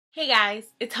Hey guys,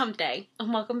 it's Hump Day,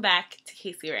 and welcome back to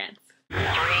Casey Rants. 3, 2, 1.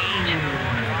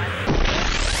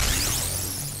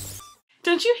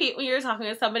 Don't you hate when you're talking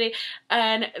to somebody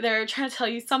and they're trying to tell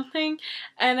you something,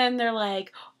 and then they're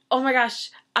like, oh my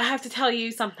gosh, I have to tell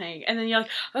you something, and then you're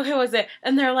like, okay, what's it?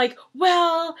 And they're like,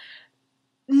 well,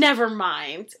 never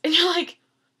mind. And you're like,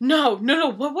 no,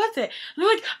 what was it? And they're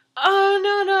like, oh,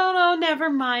 no, never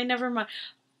mind.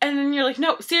 And then you're like,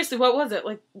 no, seriously, what was it?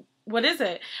 Like, what is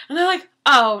it? And they're like,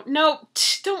 oh, no,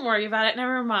 don't worry about it,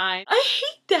 never mind. I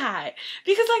hate that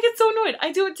because I get so annoyed.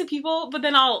 I do it to people, but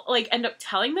then I'll like end up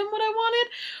telling them what I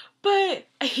wanted. But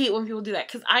I hate when people do that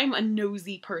because I'm a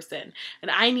nosy person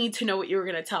and I need to know what you're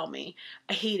going to tell me.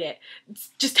 I hate it.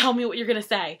 Just tell me what you're going to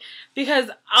say, because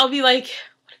I'll be like,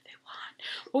 what did they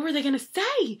want? What were they going to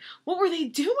say? What were they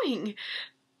doing?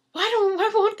 Why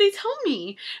won't they tell me?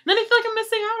 And then I feel like I'm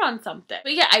missing out on something.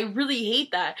 But yeah, I really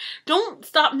hate that. Don't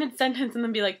stop mid-sentence and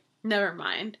then be like, never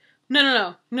mind.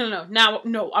 No. Now,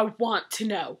 no, I want to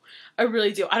know. I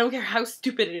really do. I don't care how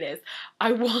stupid it is.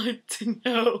 I want to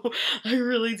know. I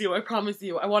really do. I promise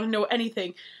you. I want to know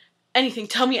anything. Anything.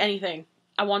 Tell me anything.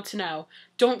 I want to know.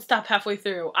 Don't stop halfway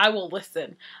through. I will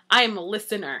listen. I am a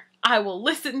listener. I will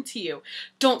listen to you.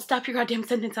 Don't stop your goddamn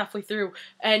sentence halfway through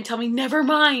and tell me never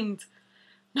mind.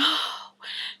 No,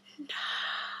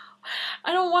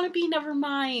 I don't want to be never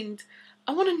mind.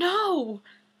 I want to know.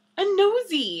 I'm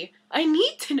nosy. I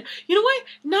need to know. You know what?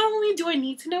 Not only do I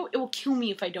need to know, it will kill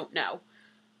me if I don't know.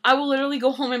 I will literally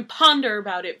go home and ponder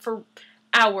about it for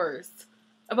hours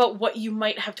about what you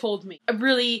might have told me. I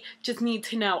really just need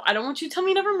to know. I don't want you to tell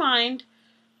me never mind.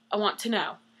 I want to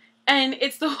know. And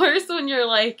it's the worst when you're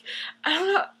like, I don't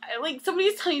know, like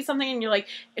somebody's telling you something and you're like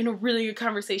in a really good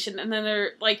conversation, and then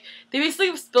they're like, they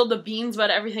basically spilled the beans about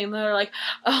everything, and they're like,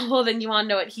 oh, well then you want to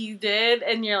know what he did?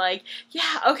 And you're like,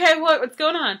 yeah, okay, what's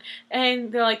going on?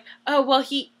 And they're like, oh, well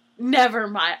never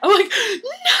mind. I'm like,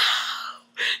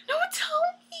 no, tell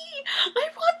me. I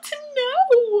want to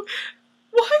know.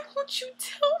 Why won't you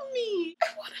tell me? I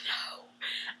want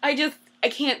to know. I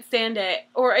can't stand it.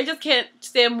 Or I just can't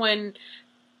stand when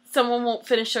someone won't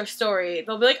finish their story.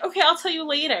 They'll be like, okay, I'll tell you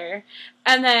later.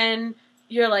 And then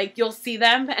you're like, you'll see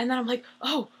them. And then I'm like,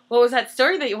 oh, what was that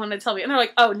story that you wanted to tell me? And they're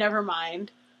like, oh, never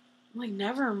mind. I'm like,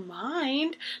 never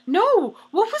mind? No,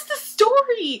 what was the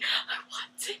story? I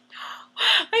want to know.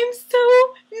 I'm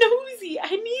so nosy. I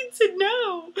need to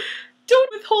know.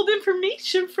 Don't withhold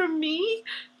information from me.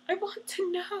 I want to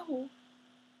know.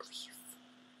 Please,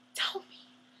 tell me.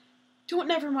 Don't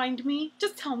never mind me.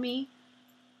 Just tell me.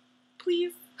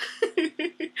 Please. Please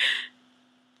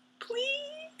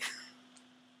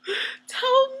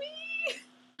tell me.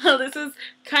 Oh, this is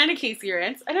kind of Casey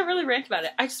Rants. I don't really rant about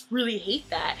it. I just really hate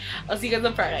that. I'll see you guys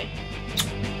on Friday.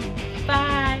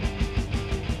 Bye.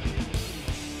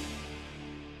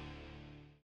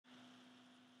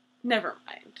 Never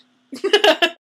mind.